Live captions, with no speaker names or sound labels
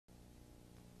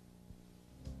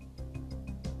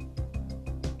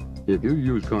If you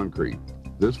use concrete,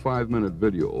 this 5-minute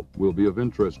video will be of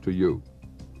interest to you.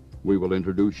 We will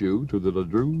introduce you to the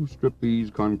Ledrew Strip-Ease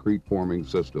concrete forming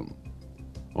system.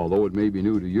 Although it may be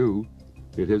new to you,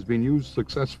 it has been used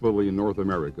successfully in North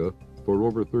America for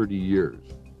over 30 years.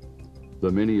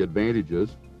 The many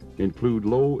advantages include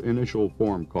low initial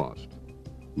form cost,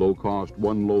 low cost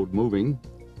one-load moving,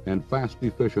 and fast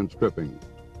efficient stripping.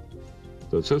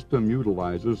 The system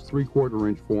utilizes 3/4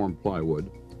 inch form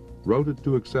plywood routed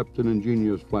to accept an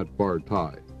ingenious flat bar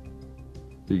tie.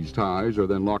 These ties are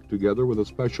then locked together with a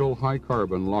special high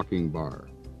carbon locking bar.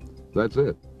 That's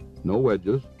it. No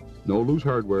wedges, no loose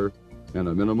hardware, and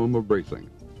a minimum of bracing.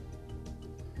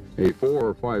 A 4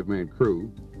 or 5 man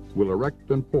crew will erect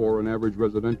and pour an average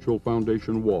residential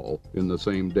foundation wall in the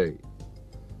same day.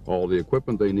 All the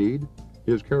equipment they need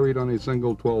is carried on a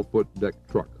single 12-foot deck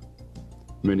truck.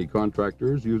 Many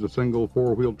contractors use a single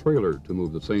 4-wheel trailer to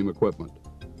move the same equipment.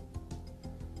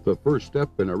 The first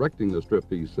step in erecting the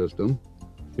Strip-Ease system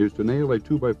is to nail a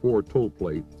 2x4 toe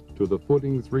plate to the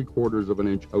footing 3/4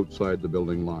 inch outside the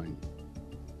building line.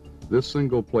 This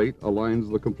single plate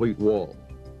aligns the complete wall.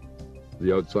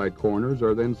 The outside corners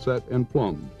are then set and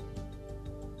plumbed.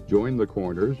 Join the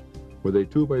corners with a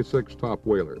 2x6 top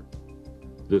wailer.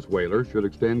 This wailer should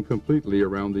extend completely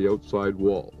around the outside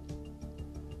wall.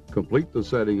 Complete the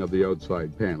setting of the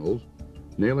outside panels,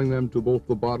 nailing them to both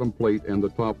the bottom plate and the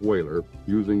top wailer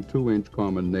using 2-inch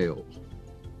common nails.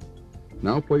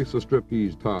 Now place the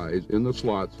Strip-Ease ties in the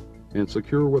slots and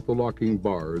secure with the locking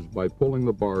bars by pulling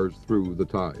the bars through the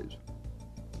ties.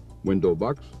 Window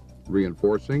bucks,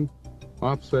 reinforcing,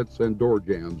 offsets, and door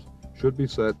jambs should be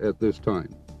set at this time.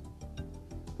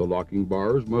 The locking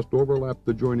bars must overlap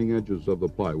the joining edges of the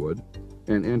plywood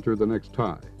and enter the next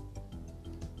tie.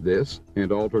 This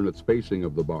and alternate spacing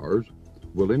of the bars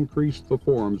will increase the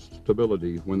form's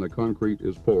stability when the concrete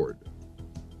is poured.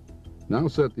 Now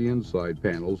set the inside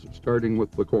panels starting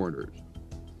with the corners.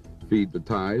 Feed the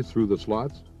ties through the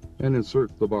slots and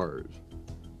insert the bars.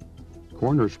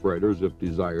 Corner spreaders, if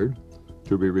desired,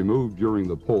 to be removed during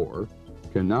the pour,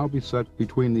 can now be set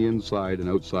between the inside and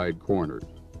outside corners.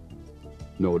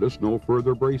 Notice no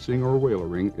further bracing or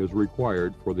wailering is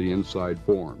required for the inside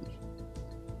forms.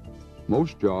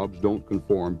 Most jobs don't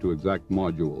conform to exact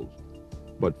modules,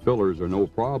 but fillers are no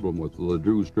problem with the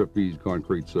Ledrew Strip-Ease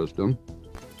concrete system.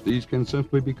 These can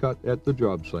simply be cut at the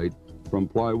job site from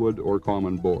plywood or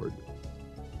common board.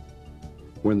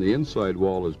 When the inside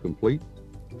wall is complete,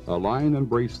 align and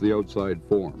brace the outside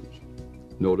forms.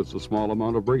 Notice a small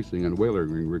amount of bracing and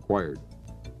wailering required.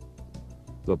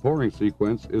 The pouring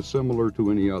sequence is similar to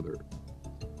any other.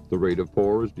 The rate of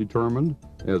pour is determined,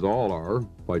 as all are,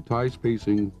 by tie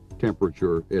spacing,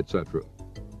 temperature, etc.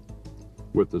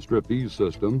 With the Strip-Ease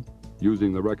system,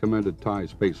 using the recommended tie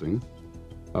spacing,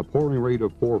 a pouring rate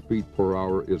of 4 feet per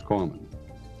hour is common.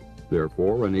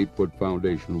 Therefore, an 8-foot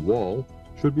foundation wall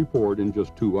should be poured in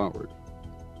just 2 hours.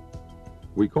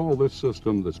 We call this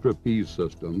system the Strip-Ease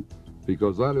system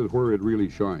because that is where it really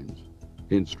shines,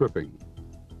 in stripping.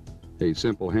 A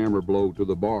simple hammer blow to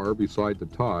the bar beside the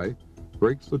tie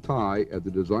breaks the tie at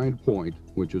the designed point,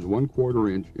 which is 1/4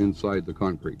 inch inside the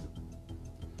concrete.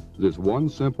 This one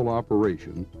simple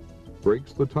operation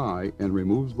breaks the tie and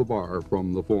removes the bar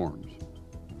from the forms.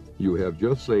 You have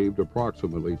just saved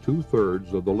approximately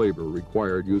 2/3 of the labor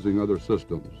required using other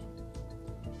systems.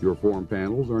 Your form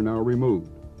panels are now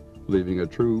removed, leaving a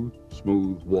true,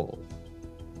 smooth wall.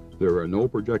 There are no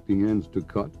projecting ends to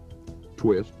cut,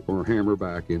 twist, or hammer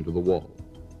back into the wall.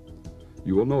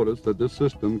 You will notice that this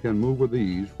system can move with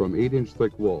ease from 8-inch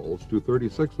thick walls to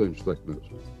 36-inch thickness.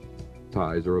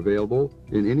 Ties are available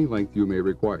in any length you may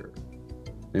require.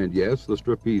 And yes, the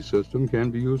Strip-Ease system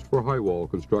can be used for high wall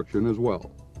construction as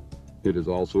well. It is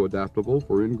also adaptable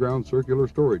for in-ground circular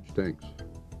storage tanks.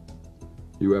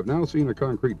 You have now seen a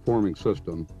concrete forming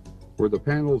system where the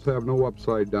panels have no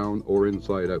upside down or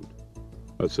inside out.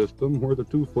 A system where the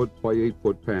 2-foot by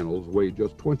 8-foot panels weigh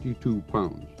just 22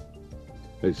 pounds.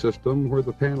 A system where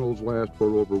the panels last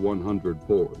for over 100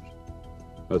 pours.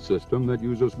 A system that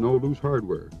uses no loose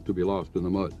hardware to be lost in the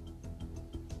mud.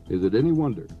 Is it any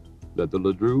wonder that the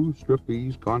Ledrew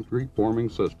Strip-Ease concrete forming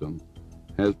system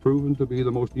has proven to be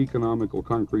the most economical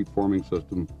concrete forming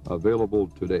system available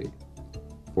today?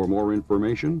 For more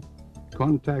information,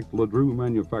 contact Ledrew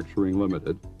Manufacturing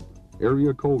Limited,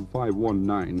 area code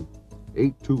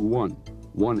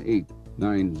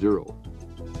 519-821-1890.